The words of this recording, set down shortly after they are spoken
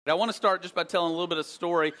I want to start just by telling a little bit of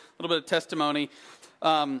story, a little bit of testimony.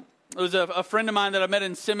 It was a friend of mine that I met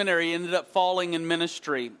in seminary. He ended up falling in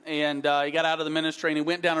ministry, and he got out of the ministry, and he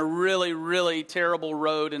went down a really, really terrible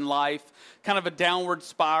road in life, kind of a downward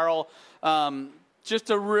spiral, just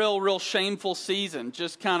a real shameful season,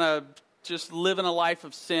 just living a life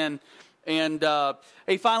of sin. And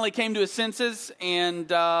he finally came to his senses, and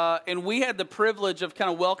we had the privilege of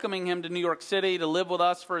kind of welcoming him to New York City to live with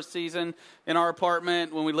us for a season in our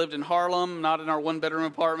apartment when we lived in Harlem, not in our one-bedroom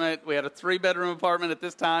apartment. We had a three-bedroom apartment at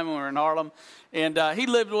this time when we were in Harlem. And he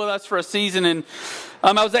lived with us for a season, and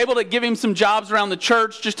I was able to give him some jobs around the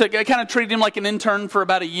church, just to kind of treat him like an intern for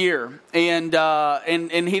about a year. And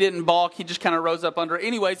he didn't balk. He just kind of rose up under it.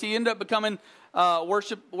 Anyways, he ended up becoming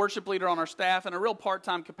worship leader on our staff in a real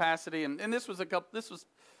part-time capacity, and this was a couple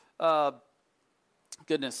of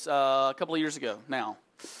years ago now.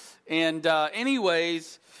 And a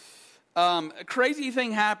crazy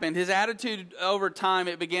thing happened. His attitude over time,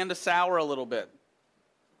 it began to sour a little bit.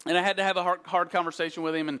 And I had to have a hard conversation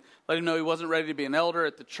with him and let him know he wasn't ready to be an elder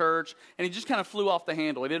at the church. And he just kind of flew off the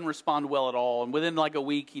handle. He didn't respond well at all. And within like a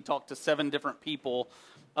week, he talked to 7 different people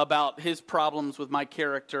about his problems with my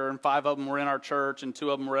character. And 5 of them were in our church, and 2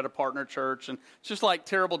 of them were at a partner church. And it's just like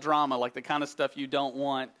terrible drama, like the kind of stuff you don't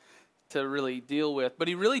want to really deal with. But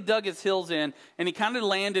he really dug his heels in, and he kind of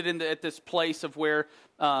landed at this place of where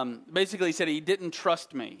basically he said he didn't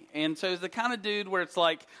trust me. And so he's the kind of dude where it's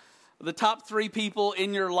like, the top 3 people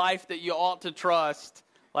in your life that you ought to trust,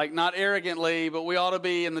 like not arrogantly, but we ought to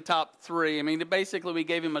be in the top 3. I mean, basically we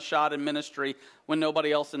gave him a shot in ministry when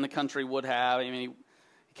nobody else in the country would have. I mean, he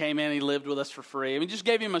came in, he lived with us for free. I mean, just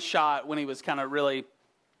gave him a shot when he was kind of really,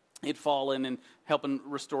 he'd fallen, and helping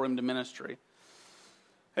restore him to ministry.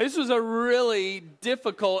 This was a really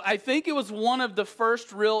difficult, I think it was one of the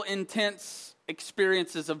first real intense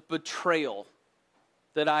experiences of betrayal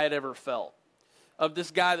that I had ever felt. Of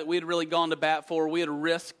this guy that we had really gone to bat for, we had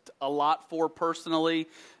risked a lot for personally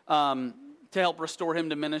to help restore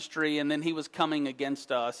him to ministry, and then he was coming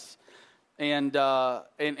against us and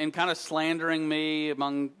kind of slandering me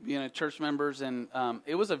among church members, and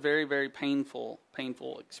it was a very, very painful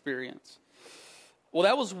experience. Well,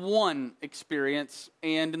 that was one experience,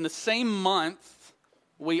 and in the same month,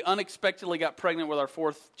 we unexpectedly got pregnant with our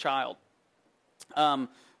 4th child.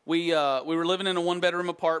 We were living in a 1-bedroom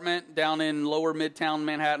apartment down in lower Midtown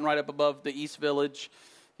Manhattan, right up above the East Village.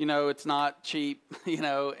 It's not cheap,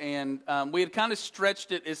 and we had kind of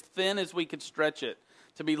stretched it as thin as we could stretch it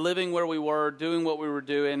to be living where we were, doing what we were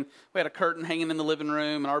doing. We had a curtain hanging in the living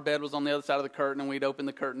room, and our bed was on the other side of the curtain, and we'd open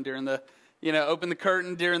the curtain during the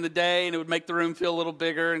day, and it would make the room feel a little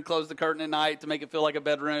bigger, and close the curtain at night to make it feel like a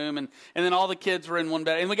bedroom, and then all the kids were in one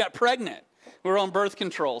bed, and we got pregnant. We were on birth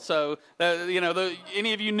control, so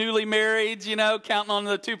any of you newly married, counting on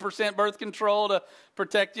the 2% birth control to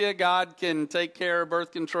protect you, God can take care of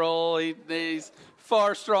birth control. He's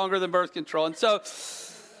far stronger than birth control, and so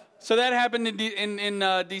that happened in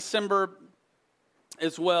December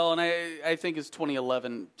as well, and I think it's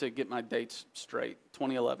 2011 to get my dates straight.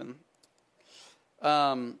 2011.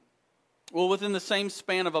 Well, within the same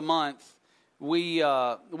span of a month, we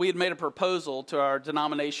had made a proposal to our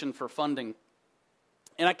denomination for funding.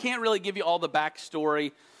 And I can't really give you all the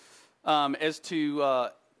backstory as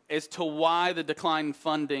to why the decline in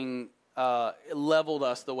funding leveled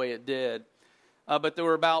us the way it did. But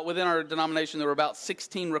within our denomination, there were about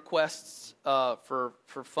 16 requests for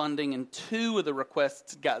funding, and 2 of the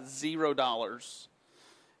requests got $0.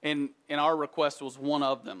 And our request was one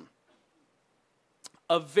of them.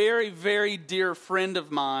 A very, very dear friend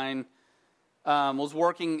of mine was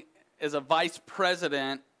working as a vice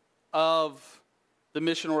president of the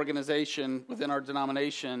mission organization within our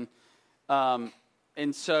denomination,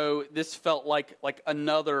 and so this felt like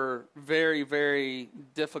another very, very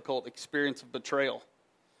difficult experience of betrayal.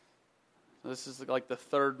 This is like the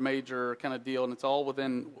 3rd major kind of deal, and it's all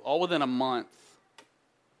within a month.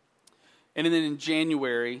 And then in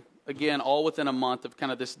January, again, all within a month of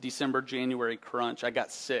kind of this December-January crunch, I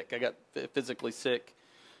got sick. I got physically sick,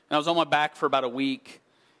 and I was on my back for about a week.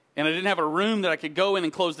 And I didn't have a room that I could go in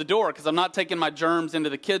and close the door because I'm not taking my germs into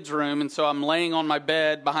the kids' room. And so I'm laying on my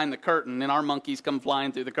bed behind the curtain, and our monkeys come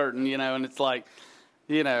flying through the curtain, and it's like,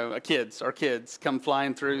 our kids come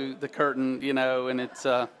flying through the curtain, and it's,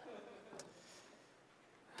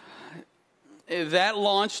 that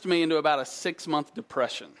launched me into about a 6-month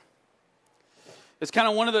depression. It's kind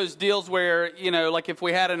of one of those deals where, like if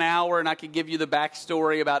we had an hour and I could give you the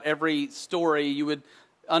backstory about every story, you would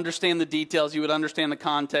understand the details, you would understand the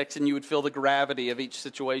context, and you would feel the gravity of each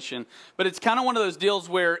situation. But it's kind of one of those deals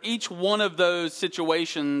where each one of those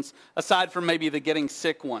situations, aside from maybe the getting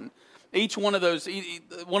sick one, each one of those,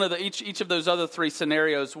 each of those other three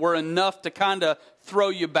scenarios were enough to kind of throw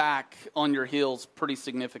you back on your heels pretty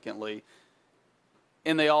significantly.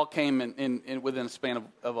 And they all came in within a span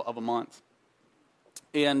of a month.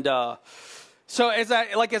 And so as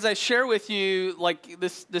I share with you like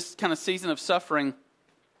this kind of season of suffering,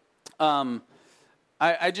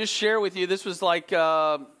 I just share with you, this was like,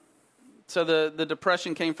 so the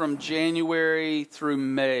depression came from January through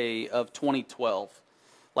May of 2012,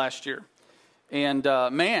 last year. And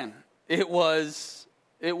man, it was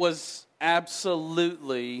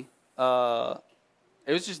absolutely, it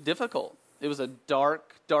was just difficult. It was a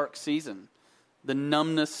dark, dark season. The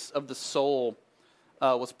numbness of the soul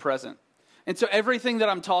was present. And so everything that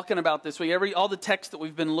I'm talking about this week, all the texts that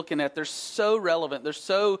we've been looking at, they're so relevant. They're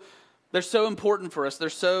so important for us. They're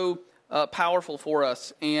so powerful for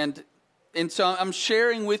us. And so I'm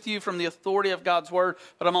sharing with you from the authority of God's word,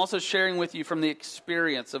 but I'm also sharing with you from the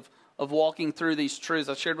experience of walking through these truths.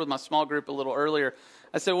 I shared with my small group a little earlier.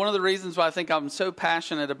 I said one of the reasons why I'm so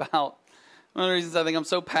passionate about,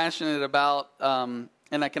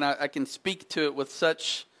 and I can speak to it with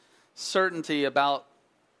such certainty about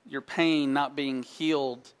your pain not being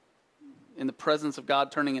healed in the presence of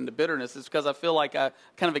God turning into bitterness, is because I feel like I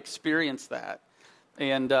kind of experienced that.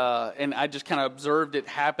 And I just kind of observed it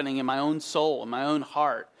happening in my own soul, in my own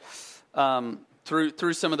heart,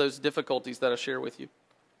 through some of those difficulties that I share with you.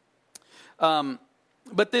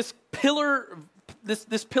 But this pillar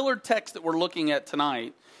text that we're looking at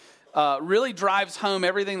tonight really drives home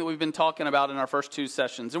everything that we've been talking about in our first two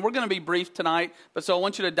sessions. And we're going to be brief tonight, but so I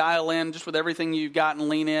want you to dial in just with everything you've got and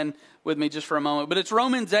lean in with me just for a moment. But it's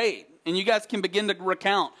Romans 8, and you guys can begin to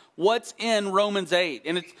recount what's in Romans 8.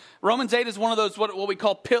 And Romans 8 is one of those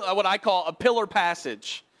what I call a pillar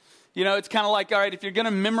passage. You know, it's kind of like, all right, if you're going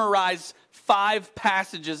to memorize 5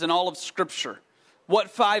 passages in all of Scripture, what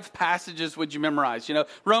 5 passages would you memorize? You know,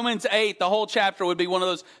 Romans 8, the whole chapter would be one of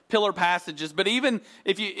those pillar passages. But even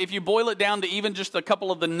if you boil it down to even just a couple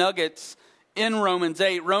of the nuggets in Romans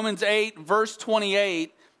 8 verse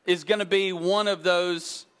 28 is going to be one of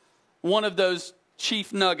those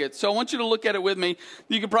chief nuggets. So I want you to look at it with me.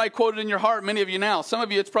 You can probably quote it in your heart, many of you now. Some of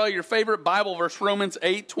you, it's probably your favorite Bible verse, Romans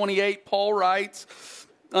 8:28. Paul writes,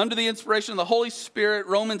 under the inspiration of the Holy Spirit,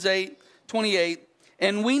 Romans 8:28.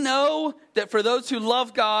 And we know that for those who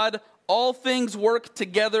love God, all things work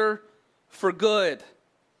together for good,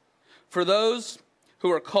 for those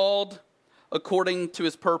who are called according to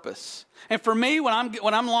his purpose. And for me, when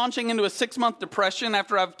I'm launching into a 6-month depression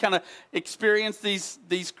after I've kind of experienced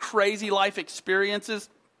these crazy life experiences,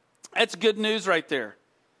 that's good news right there.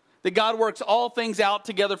 That God works all things out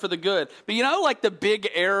together for the good. But you know, like the big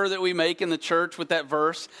error that we make in the church with that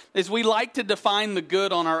verse is we like to define the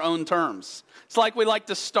good on our own terms. It's like we like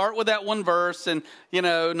to start with that one verse and, you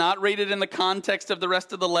know, not read it in the context of the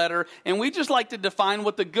rest of the letter. And we just like to define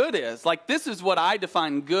what the good is. Like, this is what I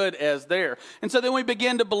define good as there. And so then we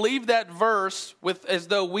begin to believe that verse as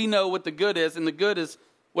though we know what the good is. And the good is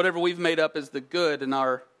whatever we've made up as the good in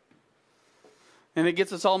our. And it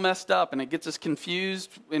gets us all messed up, and it gets us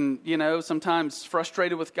confused and, you know, sometimes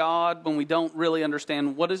frustrated with God when we don't really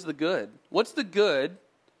understand what is the good. What's the good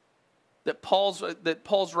that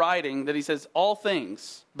Paul's writing, that he says all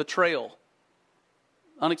things, betrayal,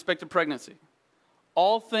 unexpected pregnancy,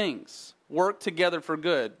 all things work together for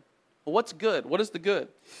good. Well, what's good? What is the good?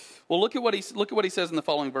 Well, look at what he says in the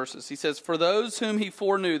following verses. He says, for those whom he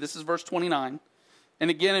foreknew, this is verse 29. And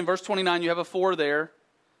again, in verse 29, you have a for there.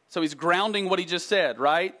 So he's grounding what he just said,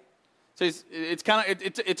 right? So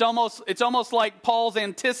it's almost like Paul's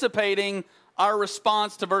anticipating our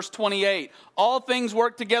response to verse 28. All things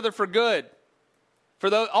work together for good.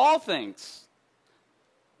 All things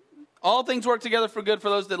work together for good for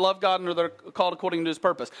those that love God and are called according to his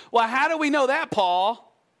purpose. Well, how do we know that,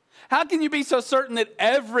 Paul? How can you be so certain that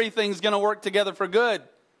everything's going to work together for good?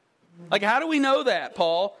 Like, how do we know that,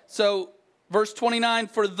 Paul? So verse 29,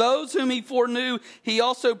 for those whom he foreknew, he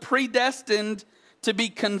also predestined to be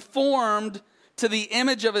conformed to the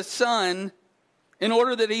image of his Son, in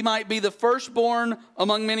order that he might be the firstborn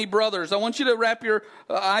among many brothers. I want you to wrap your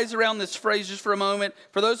eyes around this phrase just for a moment.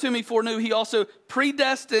 For those whom he foreknew, he also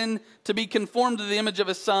predestined to be conformed to the image of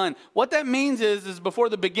his Son. What that means is before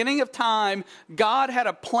the beginning of time, God had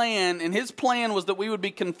a plan, and his plan was that we would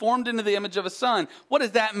be conformed into the image of his Son. What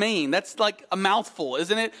does that mean? That's like a mouthful,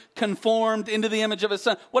 isn't it? Conformed into the image of his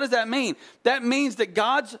Son. What does that mean? That means that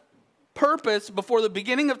God's purpose before the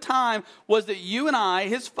beginning of time was that you and I,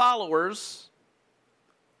 his followers,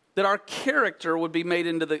 that our character would be made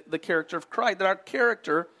into the character of Christ, that our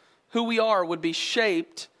character, who we are, would be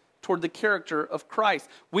shaped toward the character of Christ.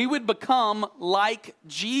 We would become like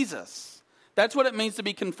Jesus. That's what it means to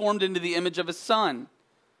be conformed into the image of his Son.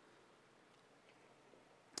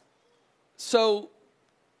 So,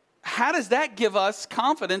 how does that give us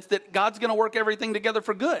confidence that God's going to work everything together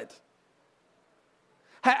for good?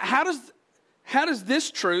 How does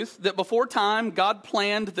this truth, that before time God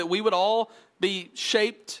planned that we would all be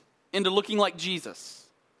shaped into looking like Jesus,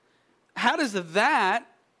 how does that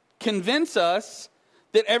convince us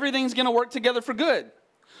that everything's going to work together for good?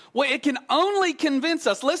 Well, it can only convince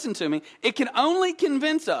us, listen to me, it can only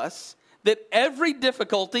convince us that every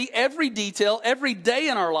difficulty, every detail, every day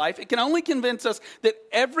in our life, it can only convince us that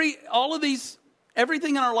everything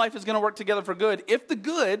in our life is going to work together for good if the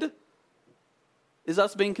good is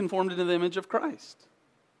us being conformed into the image of Christ.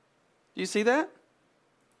 Do you see that?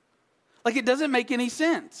 Like, it doesn't make any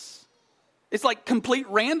sense. It's like complete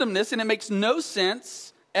randomness, and it makes no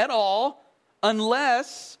sense at all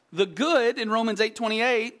unless the good in Romans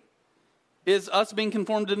 8:28 is us being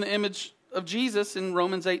conformed in the image of Jesus in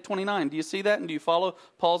Romans 8:29. Do you see that? And do you follow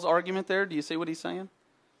Paul's argument there? Do you see what he's saying?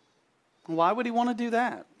 Why would he want to do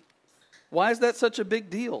that? Why is that such a big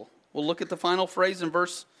deal? Well, look at the final phrase in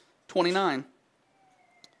verse 29.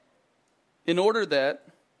 In order that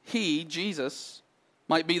he, Jesus,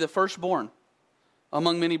 might be the firstborn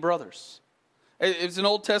among many brothers. It's an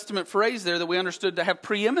Old Testament phrase there that we understood to have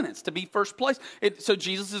preeminence, to be first place. So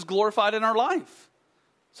Jesus is glorified in our life.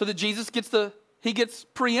 So that Jesus gets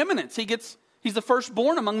preeminence. He's the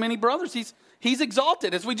firstborn among many brothers. He's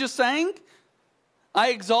exalted. As we just sang, I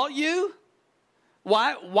exalt you.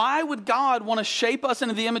 Why would God want to shape us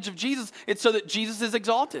into the image of Jesus? It's so that Jesus is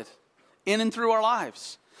exalted in and through our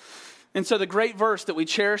lives. And so the great verse that we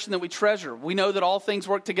cherish and that we treasure, we know that all things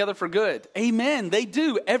work together for good. Amen. They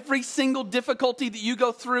do. Every single difficulty that you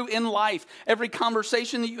go through in life, every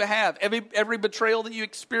conversation that you have, every betrayal that you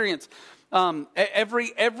experience,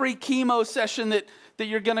 every chemo session that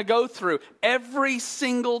you're going to go through, every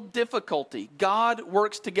single difficulty, God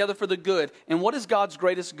works together for the good. And what is God's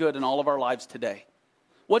greatest good in all of our lives today?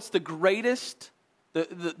 What's the greatest,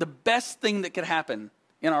 the best thing that could happen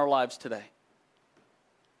in our lives today?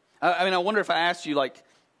 I mean, I wonder if I asked you, like,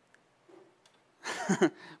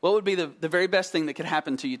 what would be the very best thing that could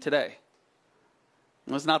happen to you today?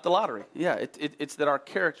 Well, it's not the lottery. Yeah, it's that our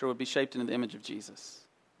character would be shaped into the image of Jesus.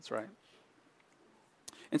 That's right.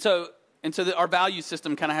 And so our value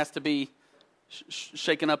system kind of has to be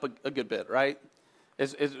shaken up a good bit, right?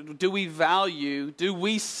 Do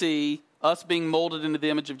we see us being molded into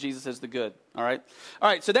the image of Jesus as the good? All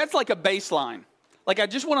right, so that's like a baseline. Like, I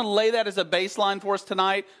just want to lay that as a baseline for us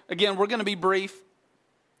tonight. Again, we're going to be brief,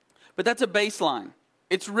 but that's a baseline.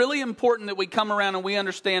 It's really important that we come around and we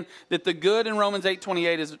understand that the good in Romans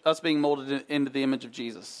 8:28 is us being molded into the image of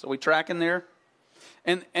Jesus. Are we tracking there?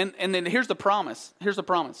 And then here's the promise.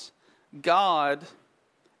 God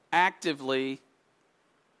actively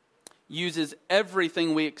uses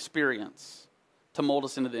everything we experience to mold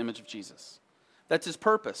us into the image of Jesus. That's his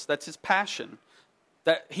purpose. That's his passion.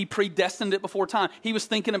 That he predestined it before time. He was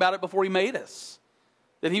thinking about it before he made us.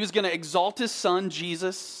 That he was going to exalt his son,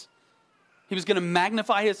 Jesus. He was going to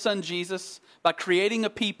magnify his son, Jesus, by creating a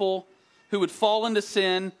people who would fall into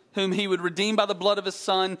sin, whom he would redeem by the blood of his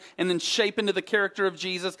son, and then shape into the character of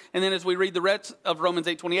Jesus. And then as we read the rest of Romans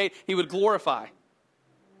 8:28, he would glorify.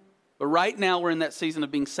 But right now we're in that season of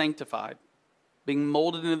being sanctified, being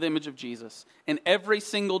molded into the image of Jesus. And every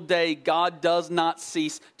single day, God does not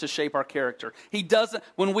cease to shape our character. He doesn't.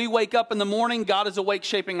 When we wake up in the morning, God is awake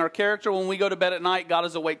shaping our character. When we go to bed at night, God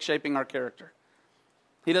is awake shaping our character.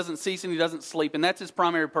 He doesn't cease and he doesn't sleep. And that's his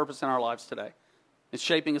primary purpose in our lives today. It's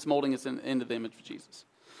shaping us, molding us into the image of Jesus.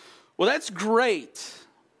 Well, that's great.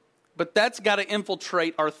 But that's got to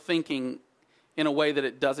infiltrate our thinking in a way that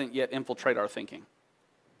it doesn't yet infiltrate our thinking.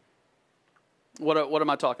 What am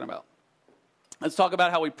I talking about? Let's talk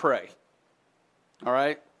about how we pray. All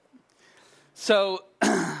right? So,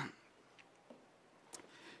 I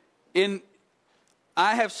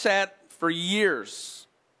have sat for years,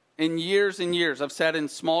 and years, I've sat in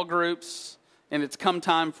small groups, and it's come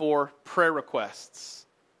time for prayer requests,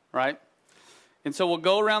 right? And so we'll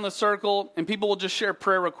go around the circle, and people will just share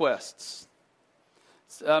prayer requests.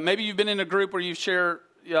 Maybe you've been in a group where you share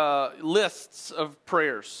lists of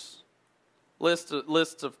prayers. Lists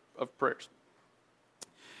of prayers.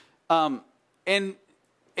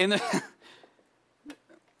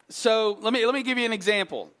 So let me give you an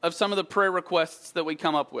example of some of the prayer requests that we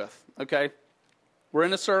come up with, okay? We're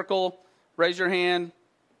in a circle. Raise your hand.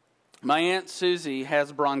 My Aunt Susie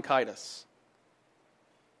has bronchitis.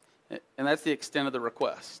 And that's the extent of the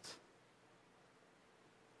request.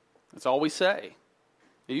 That's all we say.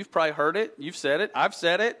 You've probably heard it. You've said it. I've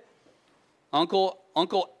said it. Uncle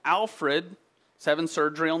Alfred is having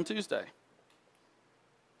surgery on Tuesday.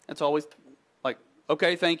 That's always like,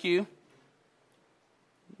 okay, thank you.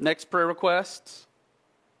 Next prayer request.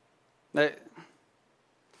 We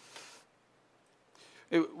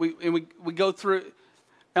go through.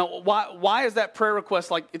 Now, why is that prayer request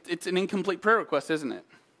like it's an incomplete prayer request, isn't it?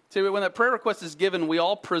 See, when that prayer request is given, we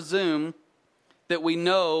all presume that we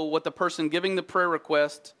know what the person giving the prayer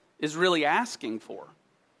request is really asking for.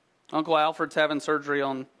 Uncle Alfred's having surgery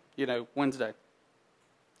on, Wednesday.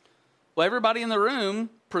 Well, everybody in the room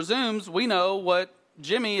presumes we know what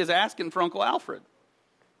Jimmy is asking for Uncle Alfred.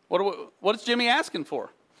 What is Jimmy asking for?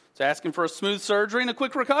 He's asking for a smooth surgery and a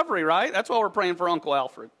quick recovery, right? That's why we're praying for Uncle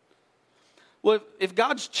Alfred. Well, if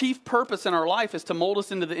God's chief purpose in our life is to mold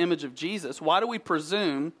us into the image of Jesus, why do we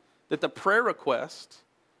presume that the prayer request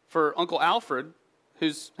for Uncle Alfred,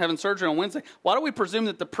 who's having surgery on Wednesday, why do we presume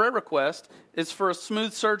that the prayer request is for a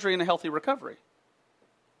smooth surgery and a healthy recovery?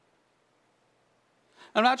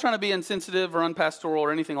 I'm not trying to be insensitive or unpastoral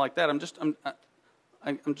or anything like that. I'm just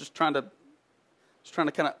trying to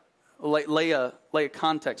kind of lay a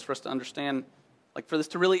context for us to understand, like for this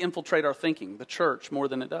to really infiltrate our thinking, the church, more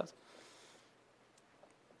than it does.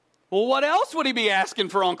 Well, what else would he be asking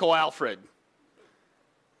for Uncle Alfred?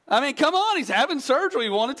 I mean, come on, he's having surgery.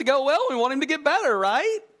 We want it to go well. We want him to get better,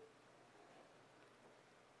 right?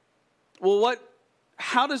 Well,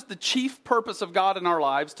 how does the chief purpose of God in our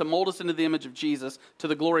lives to mold us into the image of Jesus to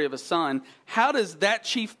the glory of his Son, how does that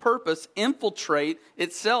chief purpose infiltrate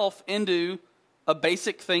itself into a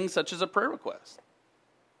basic thing such as a prayer request?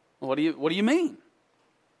 What do you mean?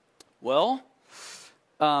 Well,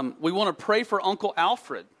 we want to pray for Uncle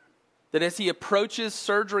Alfred, that as he approaches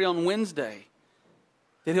surgery on Wednesday,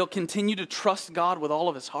 that he'll continue to trust God with all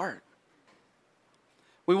of his heart.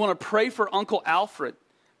 We want to pray for Uncle Alfred,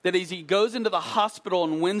 that as he goes into the hospital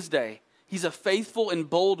on Wednesday, he's a faithful and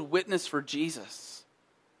bold witness for Jesus.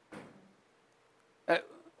 Do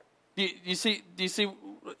you see?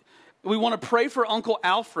 We want to pray for Uncle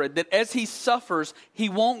Alfred, that as he suffers, he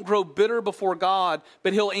won't grow bitter before God,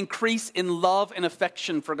 but he'll increase in love and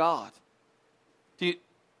affection for God. Do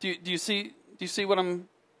you see what I'm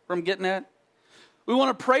getting at? We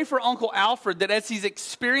want to pray for Uncle Alfred, that as he's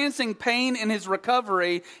experiencing pain in his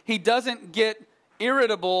recovery, he doesn't get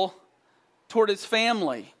irritable toward his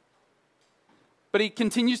family, but he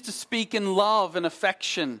continues to speak in love and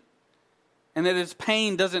affection, and that his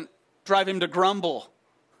pain doesn't drive him to grumble.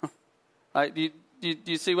 Right? Do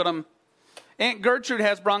you see what I'm... Aunt Gertrude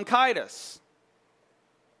has bronchitis.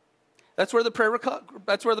 That's where the prayer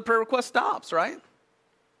request stops, right?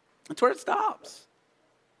 That's where it stops.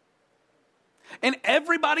 And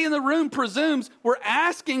everybody in the room presumes we're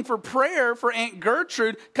asking for prayer for Aunt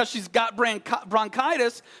Gertrude because she's got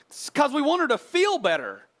bronchitis, because we want her to feel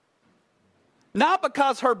better. Not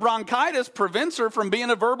because her bronchitis prevents her from being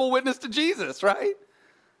a verbal witness to Jesus, right?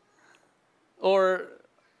 Or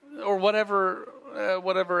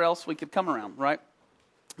whatever else we could come around, right?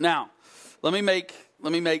 Now, let me make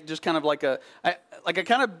just kind of I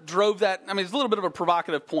kind of drove that. I mean, it's a little bit of a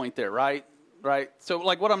provocative point there, right? Right. So,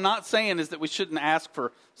 what I'm not saying is that we shouldn't ask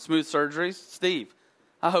for smooth surgeries. Steve,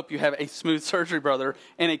 I hope you have a smooth surgery, brother,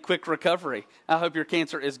 and a quick recovery. I hope your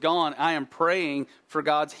cancer is gone. I am praying for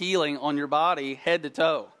God's healing on your body, head to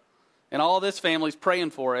toe, and all this family's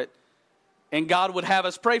praying for it, and God would have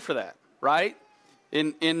us pray for that, right?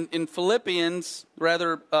 In Philippians,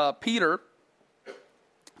 Peter,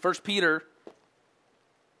 1 Peter,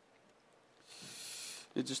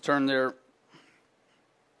 you just turn there.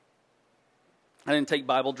 I didn't take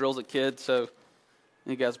Bible drills as a kid, so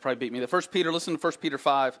you guys probably beat me. Listen to 1 Peter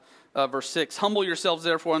 5, verse 6. Humble yourselves,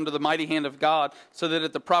 therefore, under the mighty hand of God, so that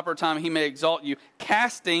at the proper time he may exalt you,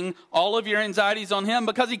 casting all of your anxieties on him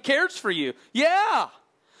because he cares for you. Yeah!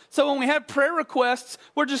 So when we have prayer requests,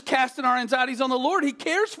 we're just casting our anxieties on the Lord. He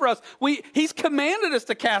cares for us. He's commanded us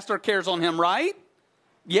to cast our cares on him, right?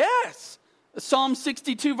 Yes. Psalm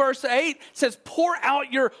 62, verse 8 says, pour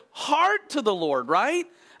out your heart to the Lord, right?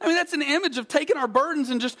 I mean, that's an image of taking our burdens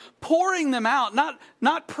and just pouring them out,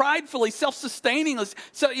 not pridefully, self-sustainingly,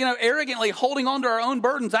 arrogantly holding on to our own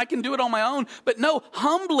burdens. I can do it on my own. But no,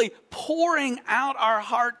 humbly pouring out our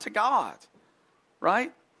heart to God,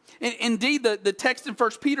 right? Indeed, the text in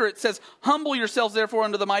 1 Peter, it says, humble yourselves, therefore,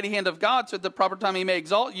 under the mighty hand of God, so at the proper time he may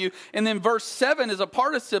exalt you. And then verse 7 is a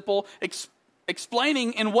participle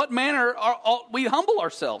explaining in what manner we humble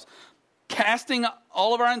ourselves, casting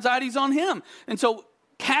all of our anxieties on him. And so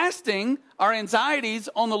casting our anxieties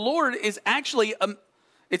on the Lord is actually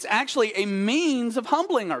It's actually a means of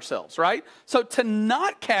humbling ourselves, right? So to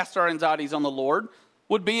not cast our anxieties on the Lord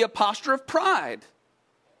would be a posture of pride,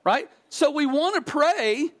 right? So we want to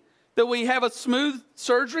pray that we have a smooth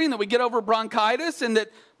surgery and that we get over bronchitis and that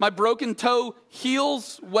my broken toe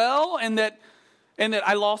heals well and that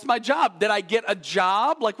I lost my job, that I get a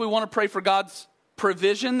job. Like we want to pray for God's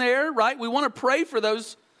provision there, right? We want to pray for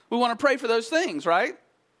those. We want to pray for those things, right?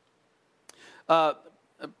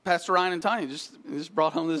 Pastor Ryan and Tanya just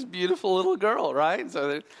brought home this beautiful little girl, right? So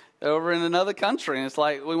they're over in another country, and it's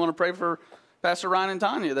like we want to pray for Pastor Ryan and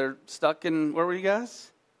Tanya. They're stuck in, where were you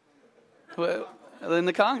guys? In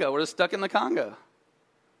the Congo. We're just stuck in the Congo.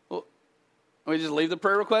 Well, we just leave the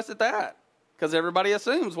prayer request at that because everybody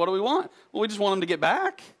assumes, what do we want? Well, we just want them to get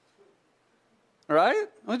back, right?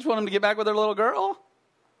 We just want them to get back with their little girl.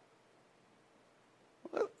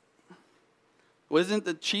 Wasn't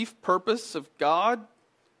the chief purpose of God,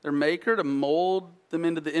 their maker, to mold them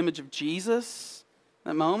into the image of Jesus in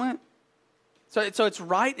that moment? So it's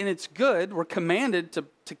right and it's good. We're commanded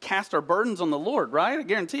to cast our burdens on the Lord, right? I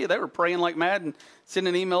guarantee you they were praying like mad and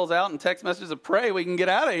sending emails out and text messages of pray we can get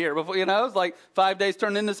out of here before, it's like 5 days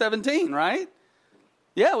turned into 17, right?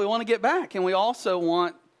 Yeah, we want to get back. And we also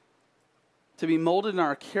want to be molded in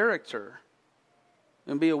our character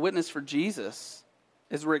and be a witness for Jesus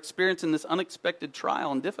as we're experiencing this unexpected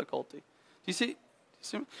trial and difficulty. Do you see?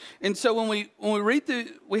 And so when we read through,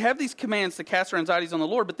 we have these commands to cast our anxieties on the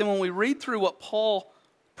Lord, but then when we read through what Paul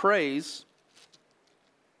prays,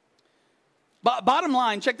 bottom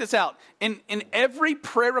line, check this out. In every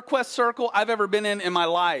prayer request circle I've ever been in my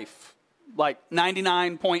life, like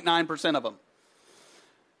 99.9% of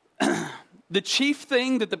them, the chief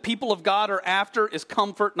thing that the people of God are after is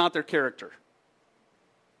comfort, not their character.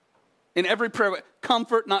 In every prayer,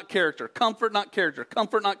 comfort, not character. Comfort, not character.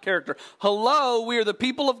 Comfort, not character. Hello, we are the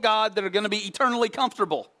people of God that are going to be eternally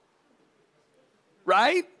comfortable.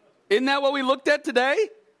 Right? Isn't that what we looked at today?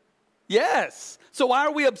 Yes. So why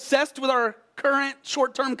are we obsessed with our current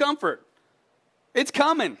short-term comfort? It's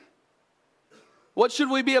coming. What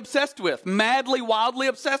should we be obsessed with? Madly, wildly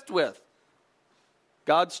obsessed with?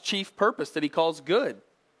 God's chief purpose that he calls good.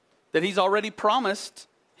 That he's already promised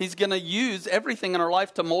he's going to use everything in our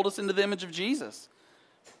life to mold us into the image of Jesus.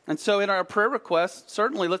 And so in our prayer requests,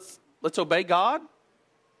 certainly let's obey God.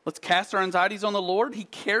 Let's cast our anxieties on the Lord. He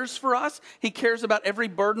cares for us. He cares about every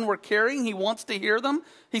burden we're carrying. He wants to hear them.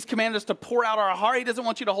 He's commanded us to pour out our heart. He doesn't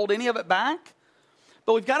want you to hold any of it back.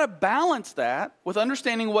 But we've got to balance that with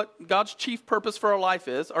understanding what God's chief purpose for our life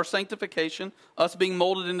is, our sanctification, us being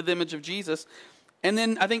molded into the image of Jesus. And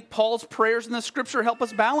then I think Paul's prayers in the scripture help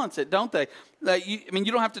us balance it, don't they?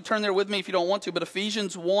 You don't have to turn there with me if you don't want to, but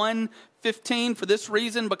Ephesians 1:15, for this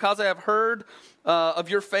reason, because I have heard of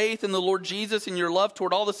your faith in the Lord Jesus and your love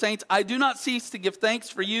toward all the saints, I do not cease to give thanks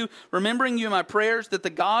for you, remembering you in my prayers, that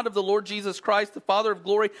the God of the Lord Jesus Christ, the Father of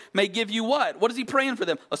glory, may give you what? What is he praying for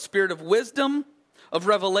them? A spirit of wisdom, of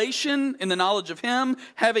revelation in the knowledge of him,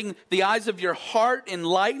 having the eyes of your heart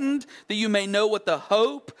enlightened, that you may know what the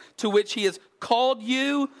hope to which he has called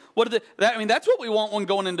you. That's what we want when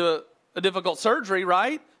going into a difficult surgery,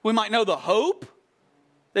 right? We might know the hope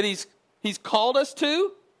that he's called us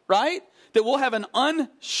to, right? That we'll have an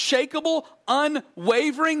unshakable,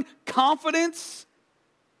 unwavering confidence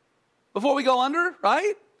before we go under,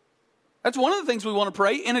 right? That's one of the things we want to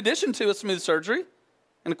pray, in addition to a smooth surgery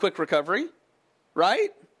and a quick recovery, right?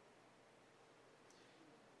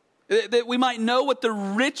 That we might know what the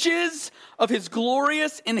riches of his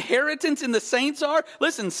glorious inheritance in the saints are.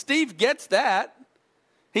 Listen, Steve gets that.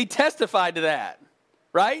 He testified to that,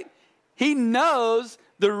 right? He knows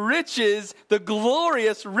the riches, the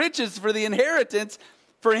glorious riches for the inheritance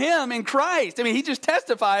for him in Christ. He just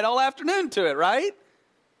testified all afternoon to it, right?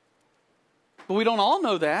 But we don't all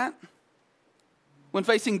know that. When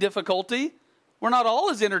facing difficulty, we're not all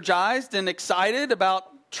as energized and excited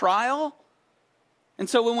about trial. And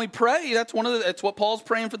so when we pray, that's what Paul's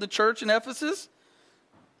praying for the church in Ephesus.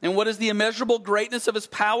 And what is the immeasurable greatness of his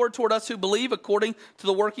power toward us who believe, according to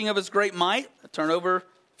the working of his great might? I turn over,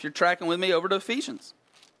 if you're tracking with me, over to Ephesians.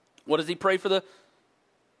 What does he pray for the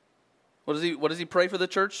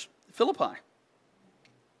church at Philippi?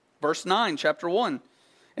 Verse 9, chapter 1.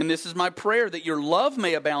 And this is my prayer, that your love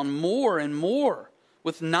may abound more and more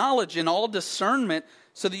with knowledge and all discernment,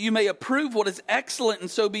 so that you may approve what is excellent,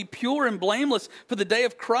 and so be pure and blameless for the day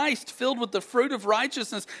of Christ, filled with the fruit of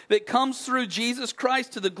righteousness that comes through Jesus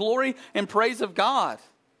Christ to the glory and praise of God.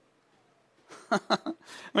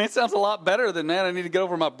 It sounds a lot better than, man, I need to get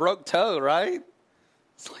over my broke toe, right?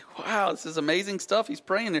 It's like, wow, this is amazing stuff he's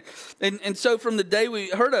praying there. And so from the day we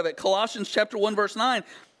heard of it, Colossians chapter 1, verse 9,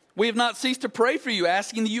 We have not ceased to pray for you,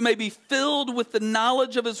 asking that you may be filled with the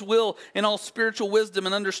knowledge of his will in all spiritual wisdom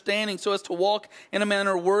and understanding, so as to walk in a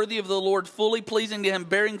manner worthy of the Lord, fully pleasing to him,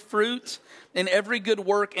 bearing fruit in every good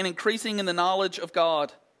work and increasing in the knowledge of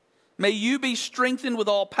God. May you be strengthened with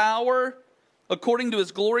all power, according to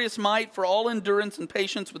his glorious might, for all endurance and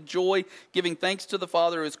patience with joy, giving thanks to the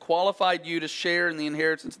Father who has qualified you to share in the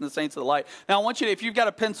inheritance in the saints of the light. Now, I want you to, if you've got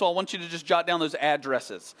a pencil, I want you to just jot down those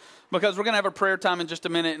addresses, because we're going to have a prayer time in just a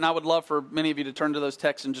minute, and I would love for many of you to turn to those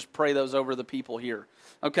texts and just pray those over the people here.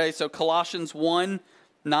 Okay, so Colossians 1,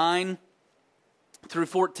 9 through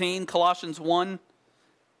 14. Colossians 1,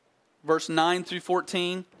 verse 9 through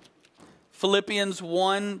 14. Philippians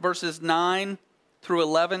 1, verses 9 through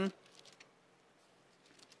 11.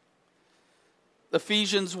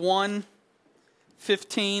 Ephesians 1,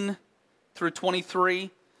 15 through 23.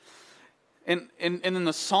 And then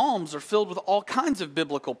the Psalms are filled with all kinds of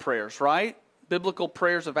biblical prayers, right? Biblical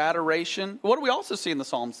prayers of adoration. What do we also see in the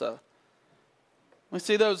Psalms, though? We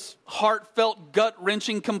see those heartfelt,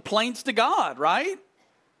 gut-wrenching complaints to God, right?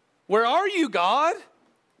 Where are you, God?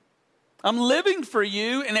 I'm living for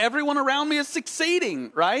you, and everyone around me is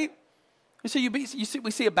succeeding, right? We see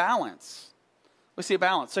a balance. We see a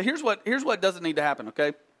balance. So here's what doesn't need to happen,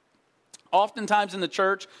 okay? Oftentimes in the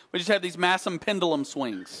church, we just have these massive pendulum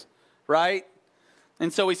swings, right?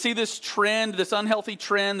 And so we see this trend, this unhealthy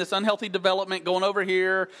development going over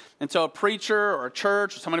here. And so a preacher or a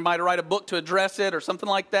church, or somebody might write a book to address it or something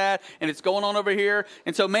like that, and it's going on over here.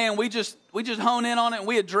 And so, man, we just hone in on it, and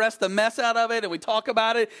we address the mess out of it, and we talk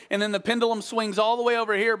about it, and then the pendulum swings all the way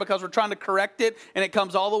over here because we're trying to correct it, and it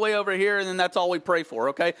comes all the way over here, and then that's all we pray for,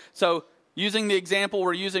 okay? So using the example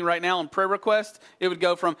we're using right now in prayer requests, it would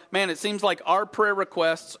go from, man, it seems like our prayer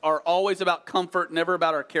requests are always about comfort, never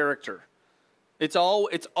about our character. It's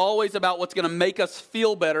always about what's going to make us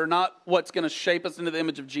feel better, not what's going to shape us into the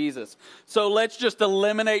image of Jesus. So let's just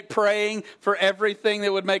eliminate praying for everything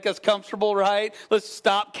that would make us comfortable, right? Let's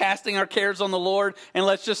stop casting our cares on the Lord, and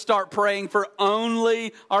let's just start praying for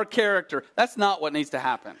only our character. That's not what needs to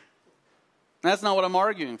happen. That's not what I'm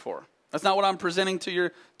arguing for. That's not what I'm presenting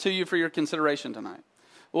to you for your consideration tonight.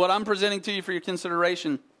 What I'm presenting to you for your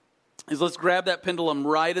consideration is, let's grab that pendulum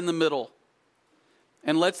right in the middle,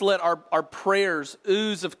 and let's let our prayers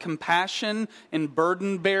ooze of compassion and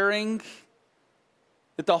burden bearing,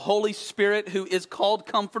 that the Holy Spirit, who is called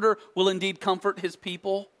Comforter, will indeed comfort his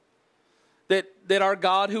people. That our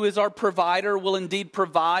God, who is our provider, will indeed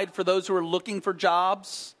provide for those who are looking for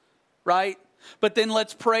jobs, right? But then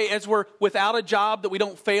let's pray, as we're without a job, that we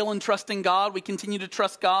don't fail in trusting God. We continue to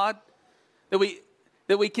trust God. That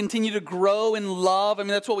we continue to grow in love. I mean,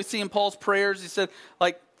 that's what we see in Paul's prayers. He said,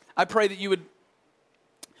 like, I pray that you would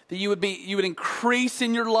increase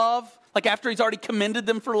in your love. Like, after he's already commended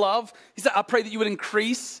them for love, he said, I pray that you would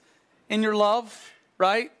increase in your love,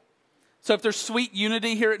 right? So if there's sweet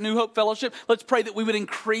unity here at New Hope Fellowship, let's pray that we would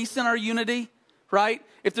increase in our unity, right?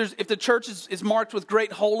 If the church is marked with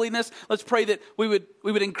great holiness, let's pray that we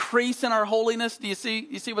would increase in our holiness. Do you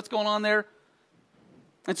see what's going on there?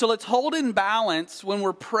 And so let's hold in balance when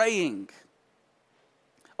we're praying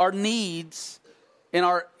our needs in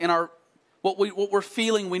our what we're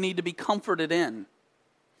feeling we need to be comforted in,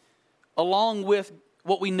 along with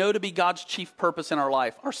what we know to be God's chief purpose in our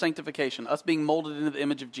life, our sanctification, us being molded into the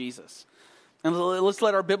image of Jesus. And let's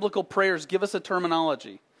let our biblical prayers give us a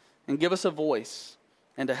terminology and give us a voice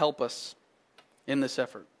and to help us in this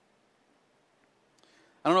effort.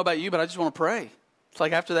 I don't know about you, but I just want to pray. It's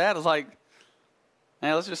like after that, it's like,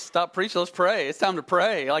 man, let's just stop preaching. Let's pray. It's time to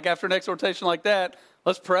pray. Like after an exhortation like that,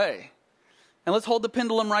 let's pray. And let's hold the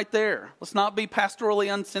pendulum right there. Let's not be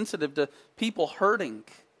pastorally unsensitive to people hurting.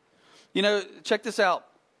 You know, check this out.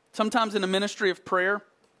 Sometimes in a ministry of prayer,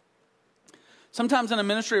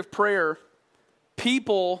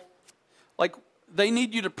 people, like, they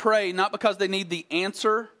need you to pray not because they need the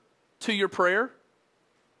answer to your prayer,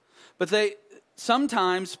 but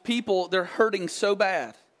sometimes people, they're hurting so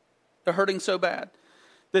bad. They're hurting so bad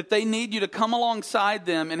that they need you to come alongside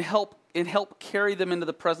them and help carry them into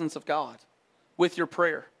the presence of God with your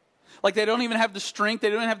prayer. Like, they don't even have the strength, they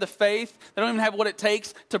don't even have the faith, they don't even have what it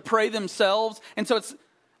takes to pray themselves. And so it's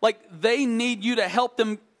like they need you to help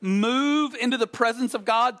them move into the presence of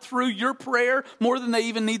God through your prayer more than they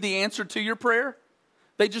even need the answer to your prayer.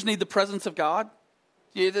 They just need the presence of God.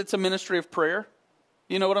 It's a ministry of prayer.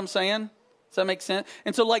 You know what I'm saying? Does that make sense?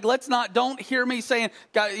 And so, like, don't hear me saying,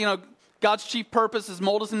 God, God's chief purpose is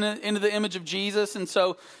mold us into the image of Jesus. And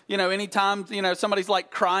so, anytime, somebody's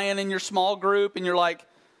like crying in your small group and you're like,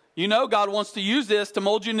 God wants to use this to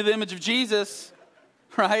mold you into the image of Jesus,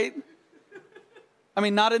 right? I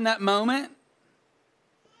mean, not in that moment.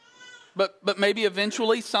 But maybe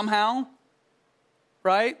eventually, somehow,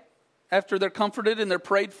 right? After they're comforted and they're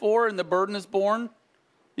prayed for and the burden is borne,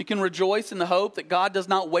 you can rejoice in the hope that God does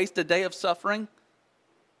not waste a day of suffering.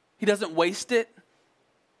 He doesn't waste it.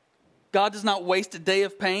 God does not waste a day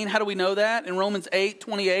of pain. How do we know that? In Romans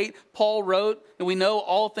 8:28, Paul wrote, and we know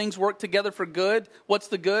all things work together for good. What's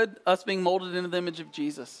the good? Us being molded into the image of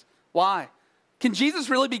Jesus. Why? Can Jesus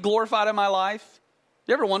really be glorified in my life?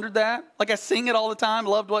 You ever wondered that? Like I sing it all the time.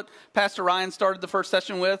 Loved what Pastor Ryan started the first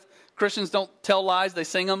session with. Christians don't tell lies, they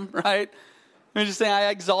sing them, right? I'm just saying, I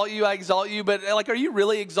exalt you. But like, are you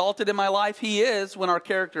really exalted in my life? He is when our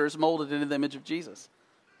character is molded into the image of Jesus.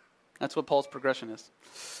 That's what Paul's progression is.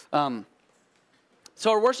 So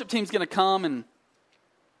our worship team's going to come and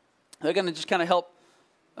they're going to just kind of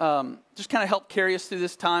help carry us through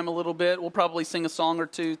this time a little bit. We'll probably sing a song or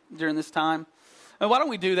two during this time. And why don't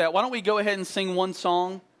we do that? Why don't we go ahead and sing one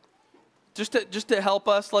song just to help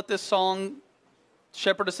us let this song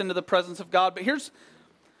shepherd us into the presence of God. But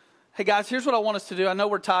hey guys, here's what I want us to do. I know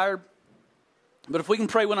we're tired, but if we can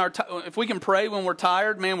pray when we're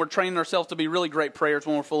tired, man, we're training ourselves to be really great prayers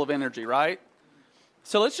when we're full of energy, right?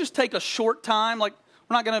 So let's just take a short time. Like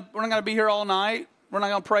we're not gonna be here all night. We're not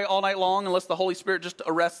gonna pray all night long unless the Holy Spirit just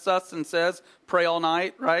arrests us and says pray all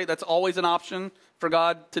night, right? That's always an option for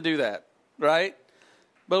God to do that, right?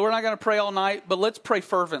 But we're not gonna pray all night. But let's pray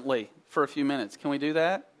fervently for a few minutes. Can we do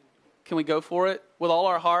that? Can we go for it with all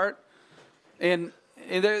our heart? And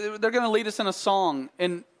they're going to lead us in a song,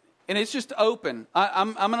 and it's just open.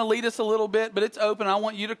 I'm going to lead us a little bit, but it's open. I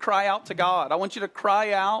want you to cry out to God. I want you to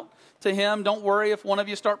cry out to Him. Don't worry if one of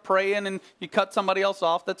you start praying and you cut somebody else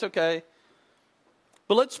off. That's okay.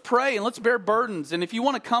 But let's pray and let's bear burdens. And if you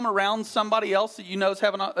want to come around somebody else that you know is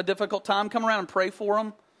having a difficult time, come around and pray for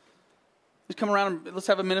them. Just come around and let's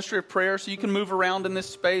have a ministry of prayer so you can move around in this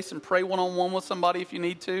space and pray one-on-one with somebody if you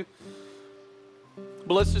need to.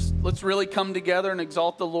 But let's really come together and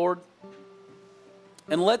exalt the Lord.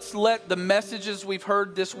 And let's let the messages we've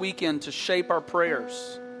heard this weekend to shape our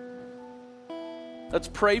prayers. Let's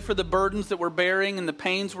pray for the burdens that we're bearing and the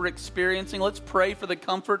pains we're experiencing. Let's pray for the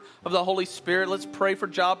comfort of the Holy Spirit. Let's pray for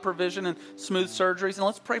job provision and smooth surgeries. And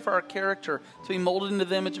let's pray for our character to be molded into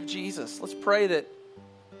the image of Jesus. Let's pray that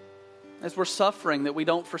as we're suffering, that we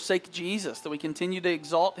don't forsake Jesus, that we continue to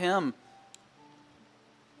exalt Him.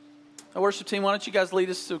 Our worship team, why don't you guys lead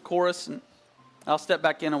us to a chorus, and I'll step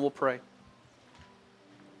back in and we'll pray.